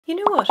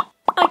You know what?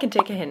 I can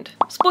take a hint.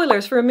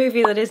 Spoilers for a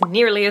movie that is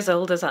nearly as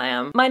old as I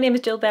am. My name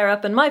is Jill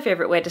Bearup, and my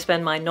favourite way to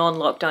spend my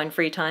non-lockdown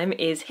free time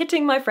is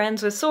hitting my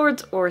friends with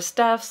swords or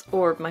staffs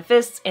or my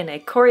fists in a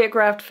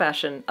choreographed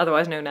fashion,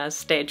 otherwise known as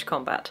stage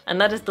combat. And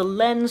that is the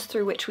lens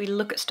through which we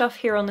look at stuff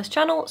here on this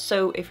channel,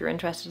 so if you're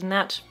interested in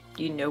that,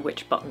 you know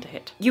which button to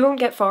hit. You won't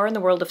get far in the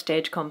world of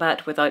stage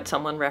combat without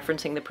someone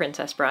referencing The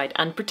Princess Bride,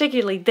 and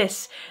particularly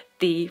this,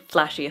 the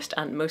flashiest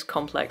and most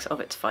complex of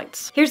its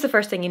fights. Here's the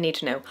first thing you need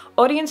to know.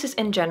 Audiences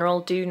in general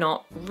do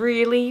not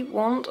really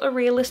want a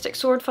realistic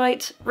sword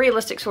fight.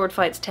 Realistic sword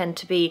fights tend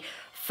to be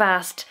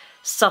fast,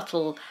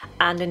 subtle,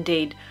 and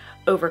indeed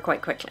over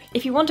quite quickly.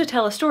 If you want to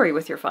tell a story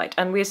with your fight,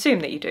 and we assume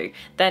that you do,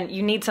 then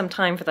you need some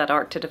time for that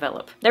arc to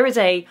develop. There is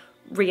a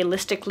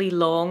realistically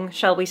long,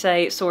 shall we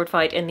say, sword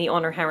fight in the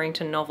Honor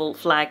Harrington novel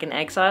Flag in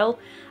Exile,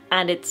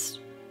 and it's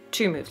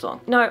 2 moves long.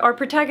 Now, our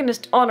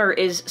protagonist Honor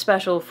is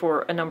special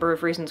for a number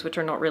of reasons which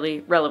are not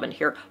really relevant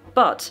here,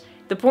 but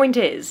the point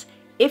is,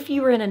 if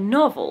you are in a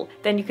novel,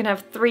 then you can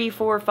have 3,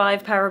 4,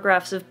 5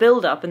 paragraphs of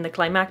build-up and the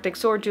climactic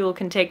sword duel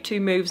can take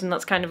 2 moves and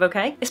that's kind of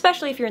okay.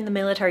 Especially if you're in the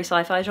military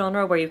sci-fi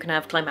genre where you can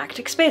have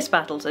climactic space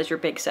battles as your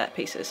big set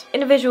pieces.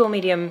 In a visual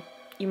medium,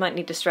 you might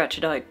need to stretch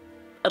it out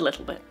a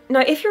little bit. Now,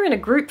 if you're in a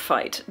group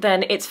fight,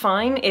 then it's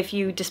fine if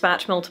you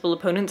dispatch multiple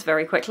opponents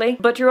very quickly,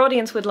 but your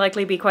audience would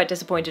likely be quite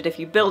disappointed if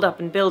you build up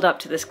and build up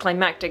to this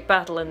climactic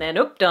battle and then,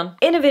 oh, done.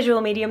 In a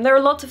visual medium, there are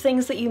lots of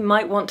things that you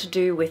might want to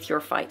do with your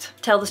fight.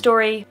 Tell the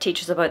story,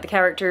 teach us about the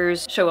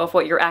characters, show off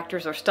what your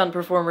actors or stunt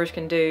performers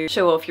can do,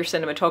 show off your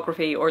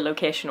cinematography or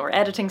location or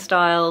editing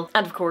style,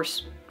 and of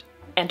course,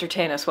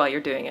 entertain us while you're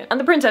doing it. And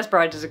The Princess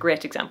Bride is a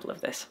great example of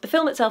this. The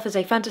film itself is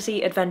a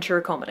fantasy adventure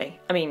comedy.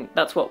 I mean,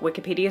 that's what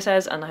Wikipedia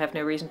says, and I have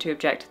no reason to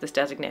object to this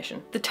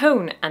designation. The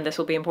tone, and this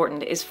will be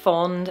important, is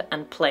fond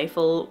and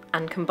playful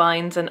and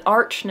combines an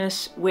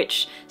archness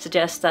which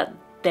suggests that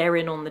they're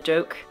in on the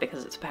joke,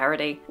 because it's a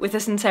parody, with a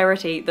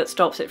sincerity that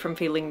stops it from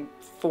feeling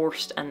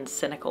forced and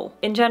cynical.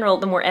 In general,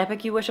 the more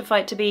epic you wish a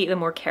fight to be, the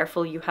more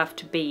careful you have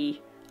to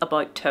be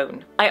about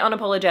tone. I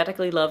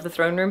unapologetically love the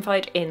throne room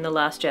fight in The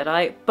Last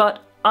Jedi,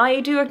 but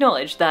I do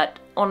acknowledge that,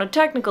 on a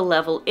technical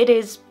level, it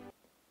is,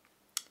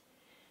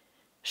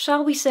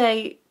 shall we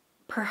say,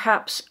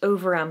 perhaps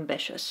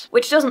overambitious.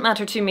 Which doesn't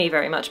matter to me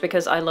very much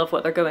because I love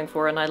what they're going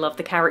for and I love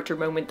the character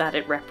moment that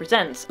it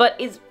represents, but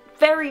is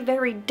very,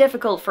 very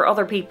difficult for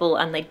other people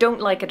and they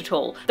don't like it at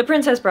all. The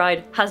Princess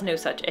Bride has no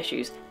such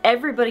issues.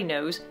 Everybody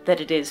knows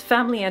that it is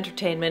family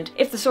entertainment.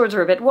 If the swords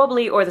are a bit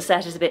wobbly or the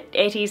set is a bit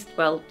 80s,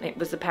 well, it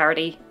was a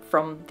parody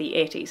from the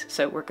 80s,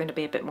 so we're going to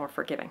be a bit more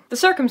forgiving. The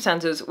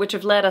circumstances which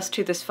have led us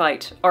to this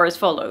fight are as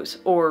follows,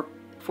 or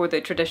for the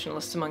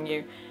traditionalists among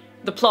you,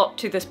 the plot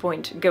to this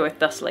point goeth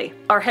thusly.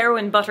 Our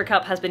heroine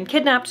Buttercup has been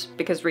kidnapped,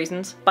 because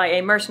reasons, by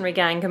a mercenary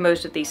gang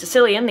composed of the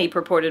Sicilian, the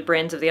purported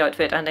brains of the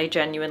outfit and a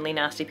genuinely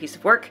nasty piece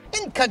of work.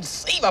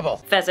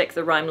 Inconceivable! Fezzik,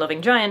 the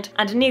rhyme-loving giant,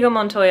 and Inigo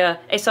Montoya,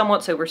 a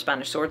somewhat sober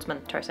Spanish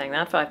swordsman. Try saying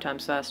that 5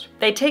 times fast.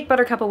 They take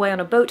Buttercup away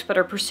on a boat but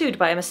are pursued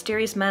by a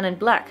mysterious man in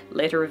black,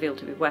 later revealed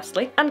to be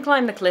Westley, and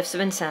climb the cliffs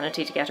of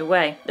insanity to get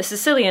away. The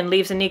Sicilian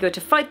leaves Inigo to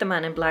fight the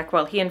man in black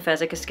while he and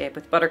Fezzik escape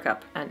with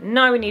Buttercup. And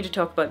now we need to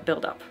talk about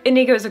build-up.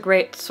 Inigo is a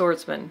great swordsman.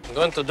 I'm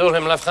going to duel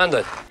him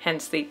left-handed.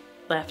 Hence the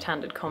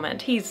left-handed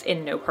comment. He's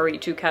in no hurry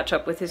to catch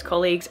up with his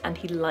colleagues and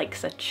he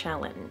likes a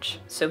challenge.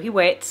 So he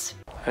waits,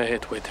 I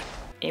hate waiting,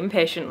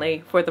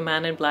 impatiently for the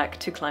man in black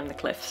to climb the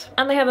cliffs.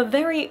 And they have a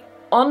very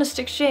honest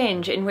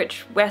exchange in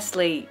which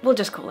Westley, we'll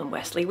just call him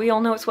Westley, we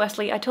all know it's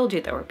Westley, I told you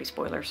there would be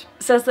spoilers,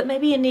 says that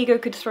maybe Inigo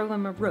could throw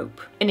him a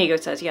rope. Inigo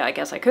says, yeah, I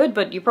guess I could,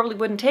 but you probably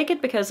wouldn't take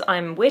it because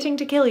I'm waiting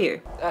to kill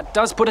you. That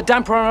does put a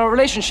damper on our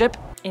relationship.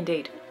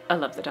 Indeed. I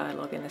love the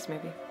dialogue in this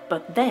movie.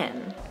 But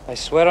then... I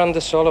swear on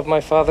the soul of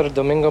my father,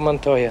 Inigo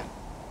Montoya,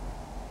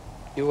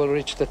 you will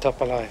reach the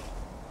top alive.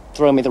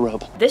 Throw me the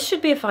rope. This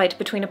should be a fight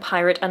between a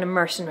pirate and a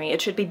mercenary.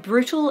 It should be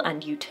brutal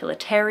and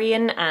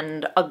utilitarian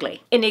and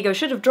ugly. Inigo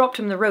should have dropped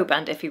him the rope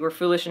and, if he were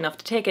foolish enough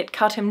to take it,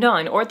 cut him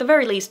down, or at the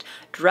very least,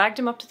 dragged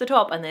him up to the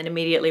top and then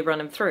immediately run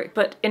him through.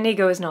 But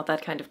Inigo is not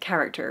that kind of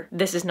character.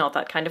 This is not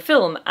that kind of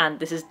film, and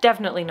this is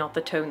definitely not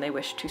the tone they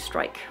wish to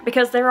strike.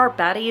 Because there are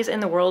baddies in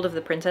the world of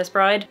The Princess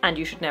Bride, and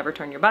you should never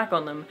turn your back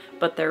on them,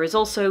 but there is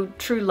also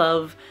true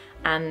love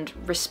and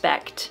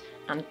respect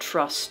and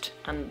trust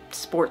and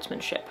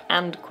sportsmanship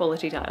and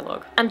quality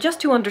dialogue. And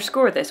just to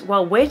underscore this,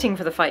 while waiting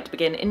for the fight to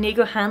begin,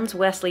 Inigo hands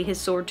Westley his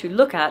sword to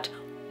look at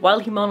while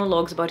he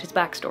monologues about his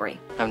backstory.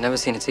 I've never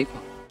seen its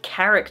equal.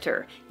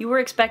 Character. You were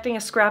expecting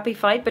a scrappy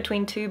fight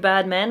between 2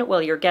 bad men,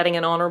 well, you're getting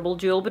an honourable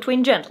duel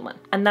between gentlemen.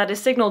 And that is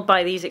signalled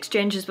by these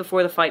exchanges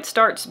before the fight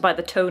starts, by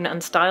the tone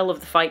and style of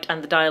the fight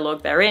and the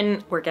dialogue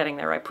therein, we're getting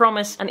there I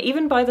promise, and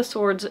even by the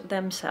swords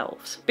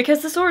themselves.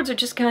 Because the swords are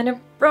just kind of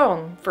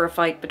wrong for a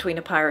fight between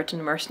a pirate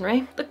and a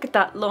mercenary. Look at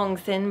that long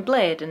thin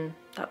blade and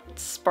that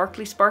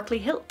sparkly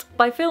hilt.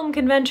 By film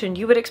convention,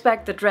 you would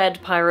expect the dread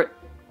pirate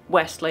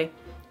Westley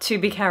to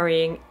be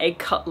carrying a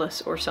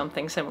cutlass or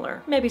something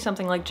similar. Maybe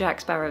something like Jack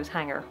Sparrow's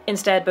hanger.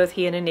 Instead, both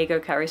he and Inigo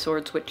carry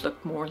swords which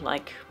look more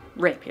like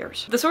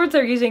rapiers. The swords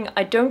they're using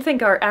I don't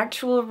think are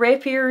actual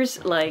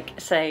rapiers like,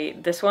 say,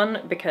 this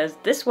one, because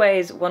this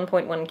weighs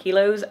 1.1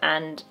 kilos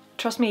and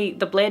trust me,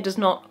 the blade does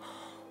not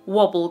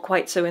wobble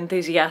quite so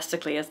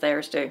enthusiastically as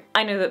theirs do.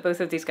 I know that both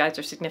of these guys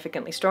are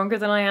significantly stronger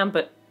than I am,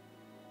 but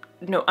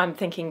no, I'm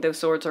thinking those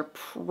swords are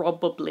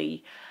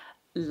probably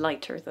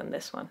lighter than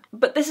this one.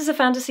 But this is a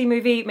fantasy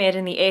movie made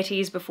in the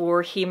 80s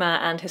before HEMA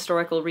and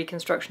historical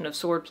reconstruction of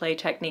swordplay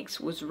techniques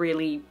was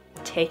really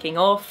taking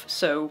off,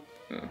 so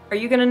are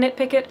you gonna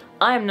nitpick it?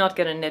 I am not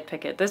gonna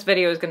nitpick it. This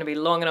video is gonna be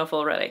long enough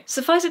already.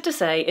 Suffice it to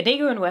say,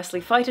 Inigo and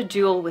Westley fight a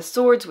duel with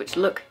swords which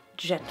look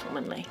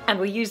gentlemanly. And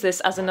we use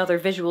this as another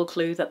visual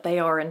clue that they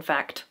are in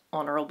fact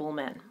honourable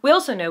men. We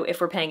also know,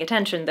 if we're paying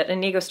attention, that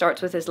Inigo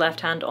starts with his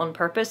left hand on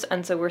purpose,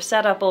 and so we're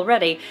set up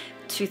already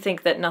to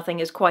think that nothing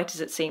is quite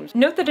as it seems.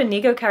 Note that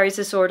Inigo carries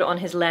his sword on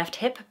his left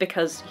hip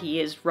because he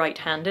is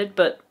right-handed,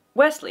 but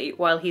Westley,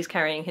 while he's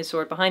carrying his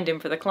sword behind him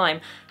for the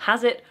climb,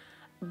 has it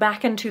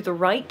back and to the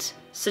right,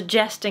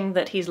 suggesting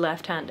that he's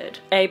left-handed.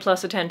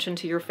 Plus attention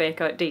to your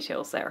fake-out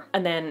details there.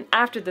 And then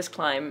after this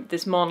climb,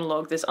 this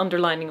monologue, this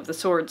underlining of the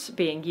swords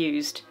being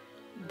used,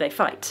 they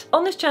fight.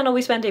 On this channel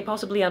we spend a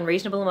possibly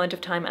unreasonable amount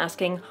of time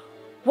asking,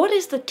 what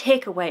is the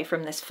takeaway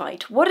from this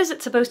fight? What is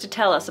it supposed to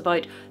tell us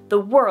about the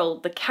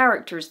world, the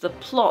characters, the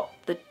plot,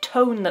 the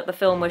tone that the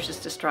film wishes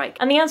to strike?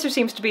 And the answer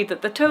seems to be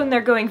that the tone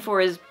they're going for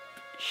is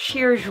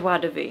sheer joie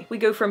de vivre. We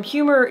go from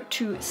humour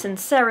to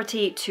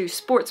sincerity to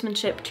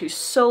sportsmanship to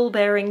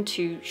soul-bearing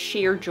to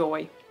sheer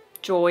joy.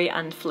 Joy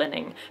and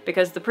flinning.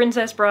 Because The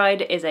Princess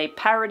Bride is a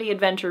parody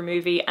adventure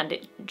movie and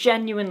it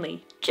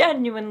genuinely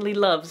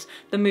loves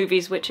the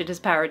movies which it is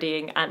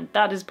parodying, and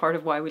that is part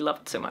of why we love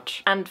it so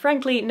much. And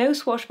frankly, no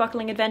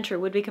swashbuckling adventure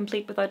would be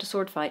complete without a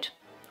sword fight.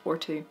 Or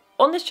two.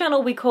 On this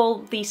channel we call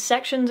the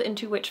sections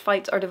into which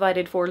fights are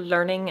divided for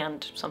learning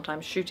and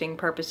sometimes shooting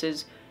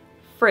purposes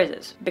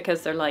phrases,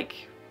 because they're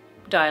like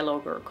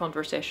dialogue or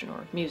conversation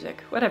or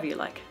music, whatever you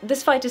like.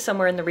 This fight is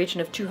somewhere in the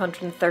region of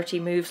 230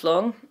 moves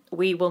long.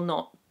 We will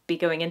not be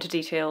going into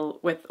detail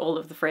with all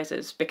of the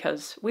phrases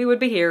because we would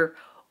be here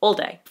all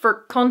day.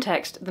 For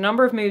context, the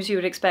number of moves you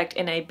would expect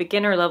in a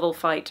beginner level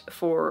fight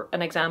for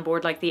an exam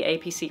board like the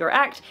APC or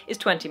ACT is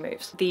 20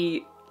 moves.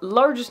 The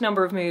largest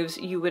number of moves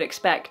you would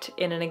expect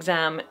in an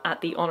exam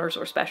at the honours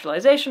or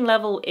specialisation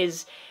level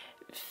is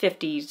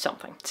 50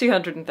 something,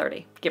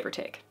 230, give or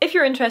take. If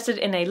you're interested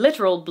in a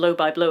literal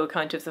blow-by-blow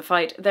account of the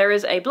fight, there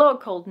is a blog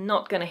called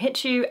Not Gonna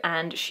Hit You,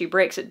 and she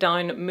breaks it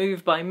down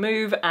move by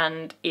move,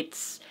 and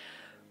it's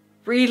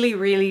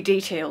really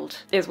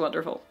detailed. It's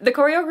wonderful. The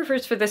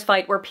choreographers for this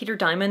fight were Peter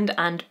Diamond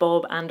and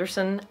Bob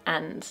Anderson,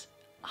 and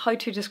how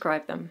to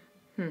describe them?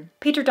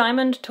 Peter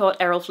Diamond taught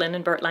Errol Flynn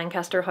and Burt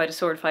Lancaster how to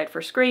sword fight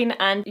for screen,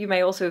 and you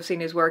may also have seen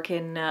his work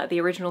in the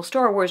original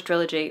Star Wars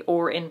trilogy,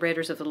 or in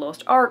Raiders of the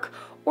Lost Ark,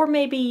 or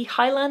maybe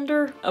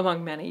Highlander,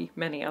 among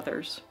many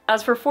others.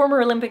 As for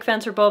former Olympic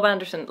fencer Bob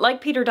Anderson,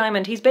 like Peter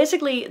Diamond, he's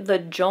basically the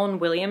John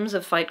Williams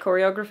of fight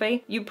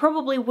choreography. You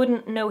probably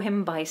wouldn't know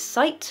him by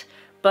sight,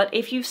 but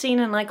if you've seen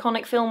an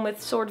iconic film with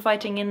sword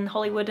fighting in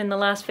Hollywood in the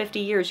last 50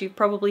 years, you've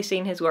probably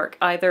seen his work,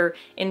 either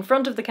in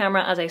front of the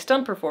camera as a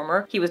stunt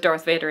performer, he was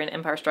Darth Vader in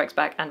Empire Strikes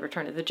Back and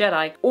Return of the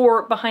Jedi,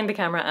 or behind the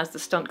camera as the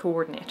stunt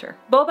coordinator.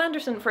 Bob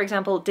Anderson, for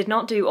example, did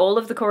not do all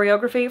of the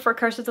choreography for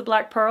Curse of the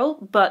Black Pearl,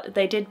 but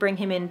they did bring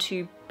him in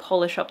to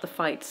polish up the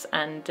fights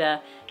and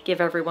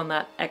give everyone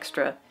that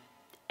extra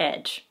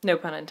edge. No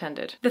pun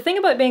intended. The thing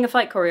about being a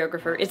fight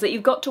choreographer is that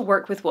you've got to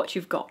work with what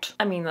you've got.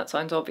 I mean, that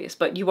sounds obvious,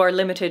 but you are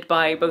limited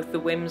by both the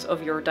whims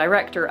of your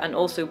director and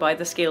also by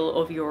the skill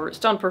of your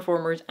stunt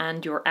performers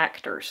and your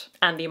actors,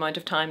 and the amount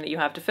of time that you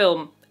have to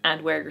film,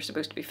 and where you're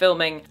supposed to be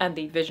filming, and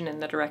the vision in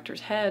the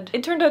director's head.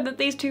 It turned out that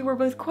these two were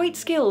both quite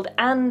skilled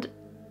and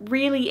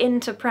really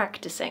into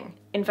practicing.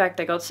 In fact,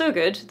 they got so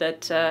good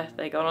that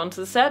they got onto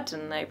the set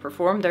and they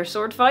performed their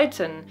sword fight,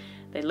 and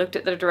they looked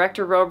at their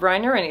director Rob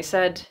Reiner and he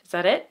said, "Is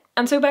that it?"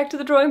 And so back to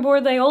the drawing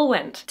board they all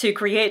went, to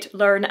create,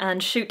 learn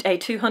and shoot a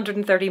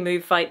 230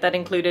 move fight that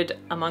included,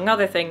 among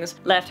other things,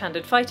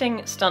 left-handed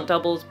fighting, stunt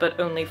doubles but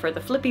only for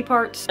the flippy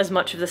parts, as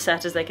much of the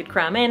set as they could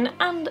cram in,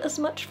 and as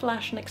much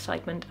flash and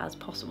excitement as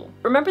possible.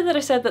 Remember that I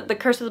said that the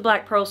Curse of the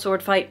Black Pearl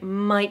sword fight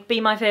might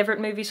be my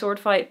favourite movie sword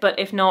fight, but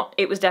if not,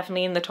 it was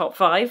definitely in the top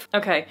 5?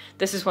 Okay,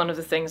 this is one of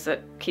the things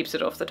that keeps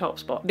it off the top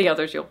spot. The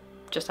others you'll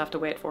just have to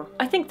wait for.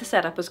 I think the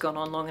setup has gone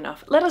on long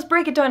enough. Let us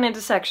break it down into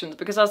sections,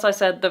 because as I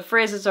said, the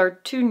phrases are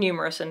too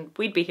numerous and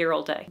we'd be here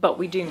all day. But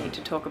we do need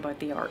to talk about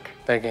the arc.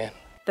 Begin.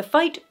 The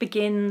fight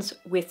begins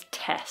with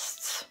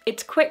tests.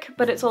 It's quick,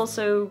 but it's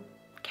also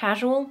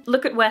casual.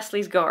 Look at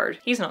Wesley's guard.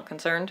 He's not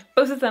concerned.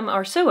 Both of them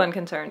are so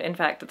unconcerned, in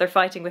fact, that they're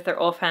fighting with their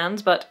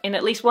offhands, but in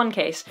at least one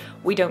case,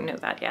 we don't know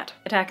that yet.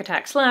 Attack,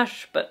 attack,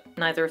 slash, but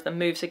neither of them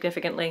move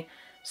significantly.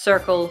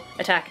 Circle,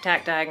 attack,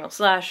 attack, diagonal,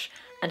 slash,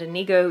 and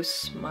Inigo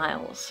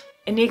smiles.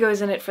 Inigo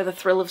is in it for the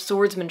thrill of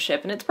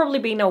swordsmanship, and it's probably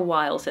been a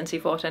while since he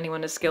fought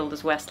anyone as skilled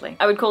as Westley.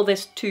 I would call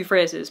this two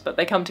phrases, but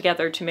they come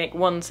together to make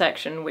one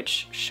section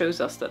which shows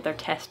us that they're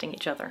testing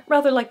each other.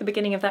 Rather like the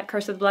beginning of that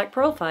Curse of the Black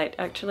Pearl fight,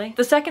 actually.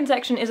 The second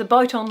section is a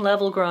bout on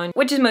level ground,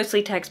 which is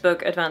mostly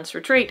textbook advanced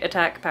retreat,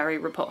 attack, parry,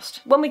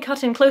 riposte. When we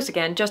cut in close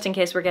again, just in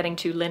case we're getting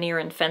too linear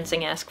and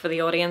fencing-esque for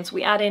the audience,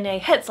 we add in a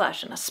head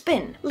slash and a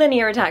spin.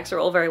 Linear attacks are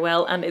all very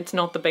well, and it's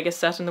not the biggest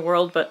set in the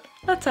world, but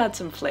let's add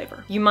some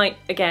flavour. You might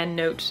again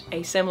note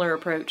a similar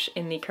approach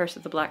in the Curse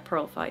of the Black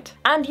Pearl fight.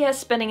 And yes,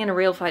 spinning in a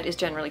real fight is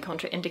generally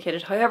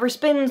contraindicated, however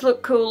spins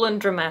look cool and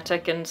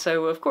dramatic, and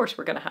so of course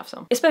we're gonna have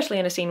some. Especially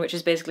in a scene which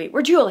is basically,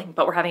 we're dueling,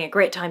 but we're having a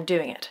great time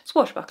doing it.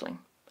 Swashbuckling.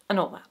 And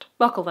all that.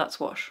 Buckle that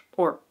swash.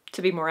 Or,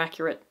 to be more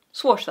accurate,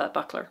 swash that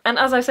buckler. And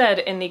as I said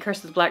in the Curse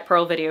of the Black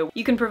Pearl video,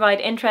 you can provide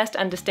interest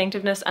and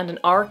distinctiveness and an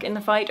arc in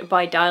the fight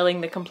by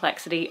dialing the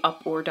complexity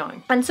up or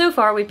down. And so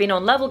far we've been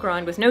on level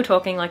ground with no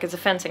talking like it's a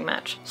fencing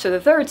match. So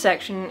the third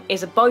section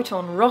is a bout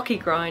on rocky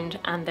ground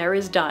and there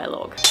is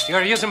dialogue.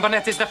 You're using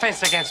Bonetti's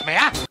defense against me,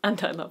 huh?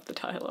 And I love the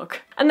dialogue.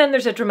 And then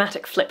there's a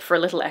dramatic flip for a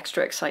little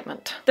extra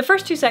excitement. The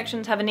first two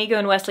sections have Inigo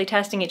and Westley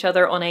testing each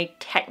other on a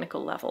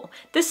technical level.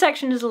 This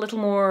section is a little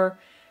more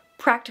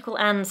practical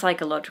and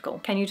psychological.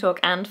 Can you talk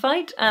and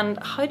fight? And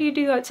how do you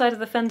do outside of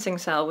the fencing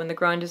cell when the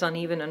ground is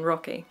uneven and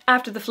rocky?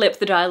 After the flip,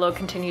 the dialogue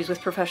continues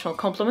with professional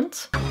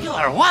compliments. You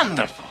are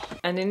wonderful!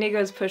 And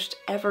Inigo's pushed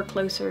ever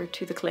closer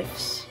to the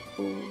cliffs.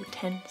 Ooh,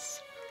 tense.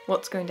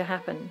 What's going to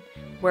happen?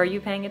 Were you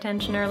paying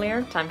attention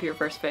earlier? Time for your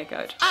first fake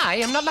out. I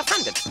am not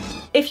left-handed.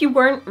 If you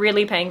weren't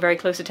really paying very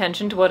close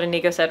attention to what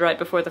Inigo said right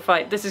before the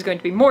fight, this is going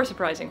to be more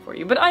surprising for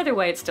you, but either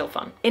way it's still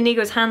fun.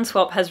 Inigo's hand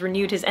swap has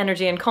renewed his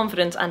energy and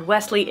confidence and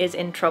Westley is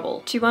in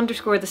trouble. To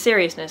underscore the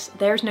seriousness,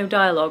 there's no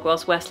dialogue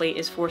whilst Westley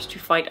is forced to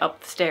fight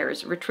up the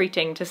stairs,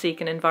 retreating to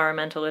seek an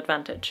environmental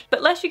advantage.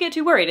 But lest you get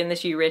too worried in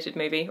this U-rated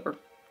movie, or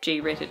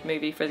G-rated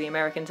movie for the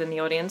Americans in the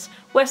audience,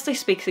 Westley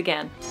speaks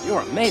again.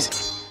 You're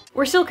amazing.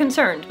 We're still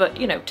concerned, but,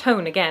 you know,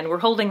 tone again. We're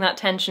holding that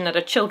tension at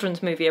a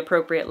children's movie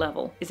appropriate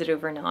level. Is it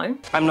over now?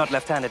 I'm not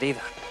left-handed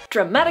either.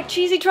 Dramatic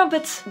cheesy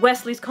trumpets!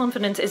 Westley's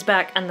confidence is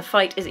back and the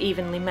fight is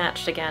evenly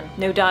matched again.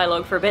 No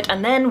dialogue for a bit,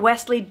 and then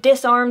Westley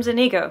disarms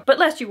Inigo. But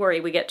lest you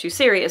worry we get too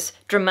serious,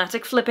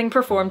 dramatic flipping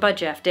performed by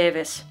Jeff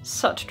Davis.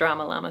 Such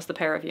drama llamas, the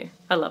pair of you.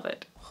 I love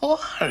it. Who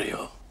are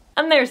you?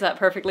 And there's that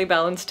perfectly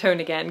balanced tone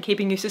again,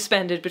 keeping you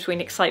suspended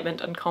between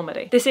excitement and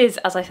comedy. This is,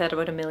 as I said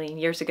about a million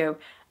years ago,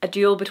 a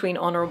duel between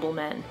honourable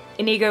men.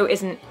 Inigo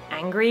isn't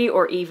angry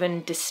or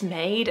even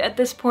dismayed at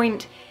this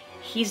point,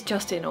 he's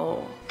just in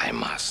awe. I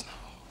must know.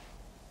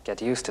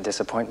 Get used to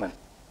disappointment.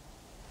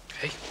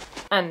 Okay.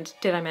 And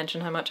did I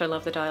mention how much I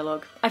love the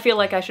dialogue? I feel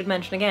like I should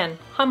mention again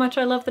how much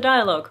I love the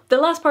dialogue. The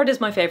last part is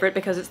my favourite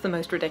because it's the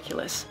most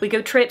ridiculous. We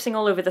go traipsing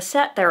all over the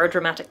set, there are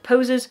dramatic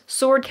poses,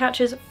 sword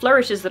catches,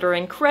 flourishes that are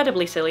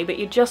incredibly silly but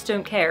you just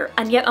don't care.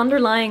 And yet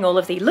underlying all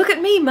of the "look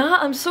at me ma,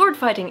 I'm sword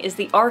fighting" is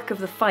the arc of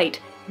the fight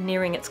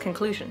nearing its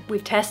conclusion.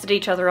 We've tested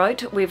each other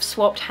out, we've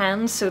swapped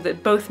hands so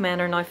that both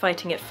men are now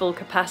fighting at full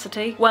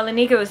capacity. While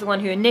Inigo is the one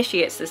who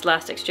initiates this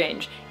last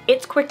exchange,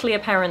 it's quickly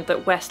apparent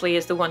that Westley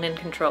is the one in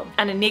control,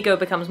 and Inigo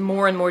becomes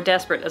more and more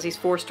desperate as he's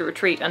forced to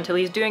retreat until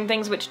he's doing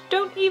things which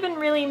don't even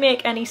really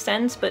make any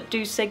sense but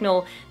do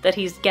signal that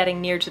he's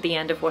getting near to the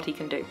end of what he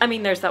can do. I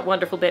mean, there's that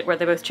wonderful bit where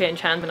they both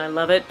change hands and I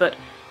love it, but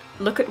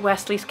look at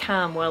Wesley's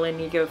calm while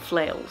Inigo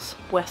flails.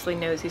 Wesley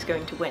knows he's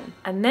going to win.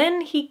 And then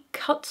he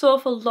cuts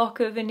off a lock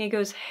of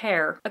Inigo's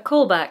hair. A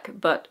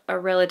callback, but a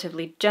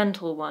relatively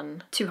gentle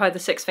one, to how the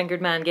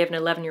six-fingered man gave an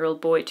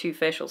 11-year-old boy 2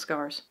 facial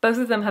scars. Both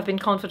of them have been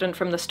confident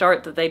from the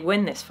start that they'd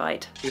win this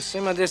fight. You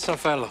seem a decent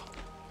fellow.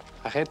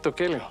 I hate to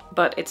kill you.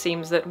 But it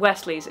seems that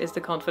Wesley's is the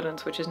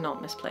confidence which is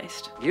not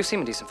misplaced. You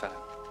seem a decent fella.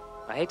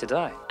 I hate to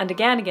die. And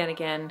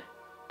again,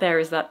 there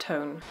is that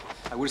tone.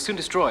 I would soon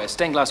destroy a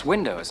stained glass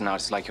window as an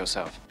artist like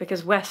yourself.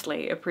 Because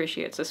Westley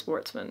appreciates a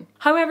sportsman.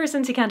 However,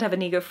 since he can't have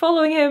Inigo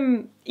following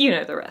him, you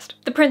know the rest.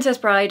 The Princess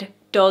Bride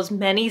does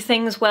many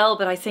things well,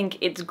 but I think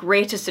its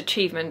greatest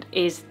achievement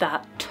is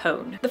that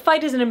tone. The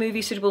fight isn't a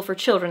movie suitable for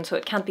children, so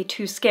it can't be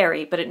too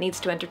scary, but it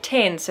needs to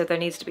entertain, so there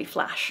needs to be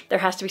flash. There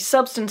has to be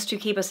substance to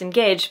keep us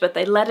engaged, but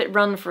they let it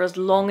run for as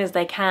long as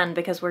they can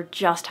because we're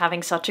just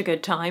having such a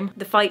good time.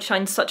 The fight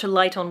shines such a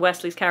light on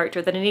Wesley's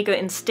character that Inigo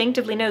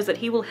instinctively knows that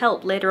he will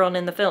help later on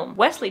in the film.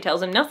 Wesley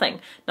tells him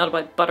nothing. Not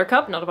about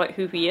Buttercup, not about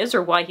who he is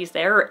or why he's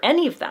there or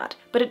any of that.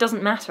 But it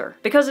doesn't matter.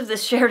 Because of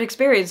this shared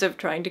experience of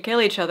trying to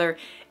kill each other,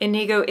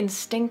 Inigo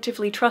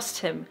instinctively trusts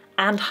him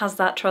and has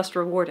that trust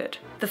rewarded.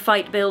 The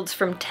fight builds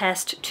from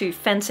test to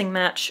fencing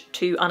match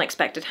to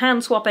unexpected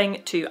hand swapping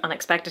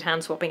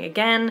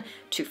again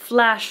to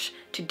flash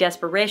to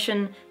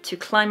desperation, to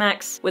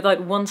climax,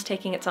 without once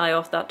taking its eye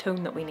off that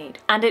tone that we need.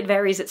 And it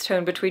varies its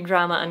tone between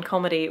drama and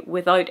comedy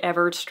without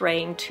ever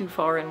straying too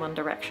far in one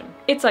direction.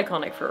 It's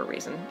iconic for a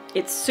reason.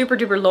 It's super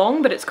duper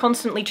long, but it's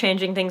constantly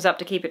changing things up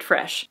to keep it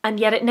fresh. And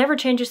yet it never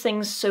changes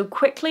things so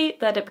quickly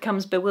that it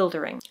becomes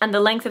bewildering. And the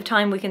length of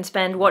time we can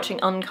spend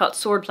watching uncut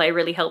swordplay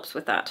really helps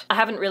with that. I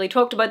haven't really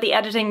talked about the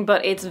editing,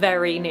 but it's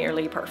very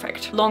nearly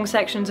perfect. Long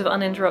sections of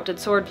uninterrupted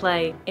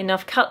swordplay,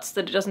 enough cuts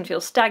that it doesn't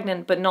feel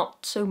stagnant, but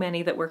not so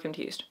many that we're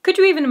confused. Could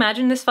you even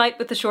imagine this fight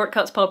with the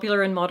shortcuts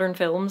popular in modern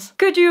films?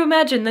 Could you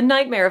imagine the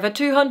nightmare of a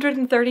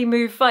 230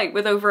 move fight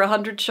with over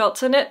 100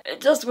 shots in it?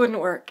 It just wouldn't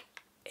work.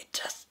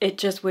 It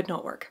just would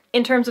not work.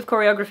 In terms of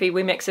choreography,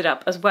 we mix it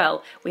up as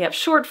well. We have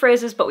short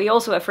phrases, but we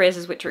also have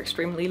phrases which are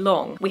extremely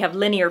long. We have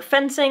linear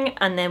fencing,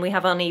 and then we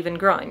have uneven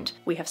ground.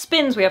 We have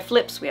spins, we have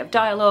flips, we have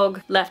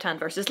dialogue, left hand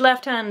versus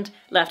left hand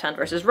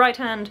versus right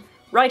hand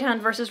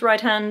versus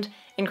right hand,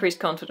 increased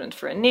confidence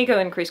for Inigo,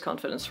 increased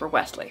confidence for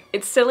Westley.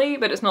 It's silly,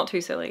 but it's not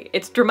too silly.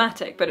 It's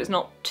dramatic, but it's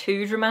not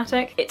too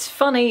dramatic. It's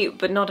funny,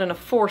 but not in a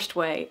forced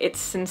way. It's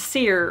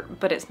sincere,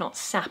 but it's not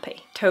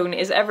sappy. Tone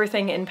is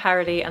everything in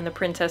parody, and The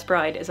Princess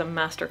Bride is a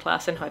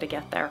masterclass in how to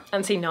get there.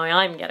 And see, now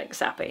I'm getting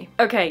sappy.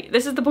 Okay,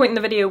 this is the point in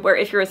the video where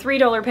if you're a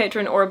 $3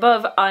 patron or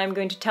above, I'm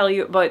going to tell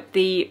you about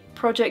the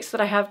projects that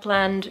I have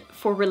planned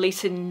for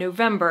release in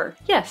November.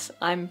 Yes,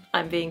 I'm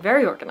being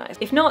very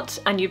organized. If not,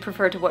 and you'd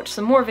prefer to watch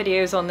some more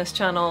videos on this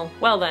channel,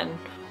 well then,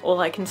 all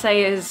I can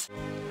say is...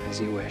 As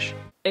you wish.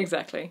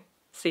 Exactly.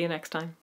 See you next time.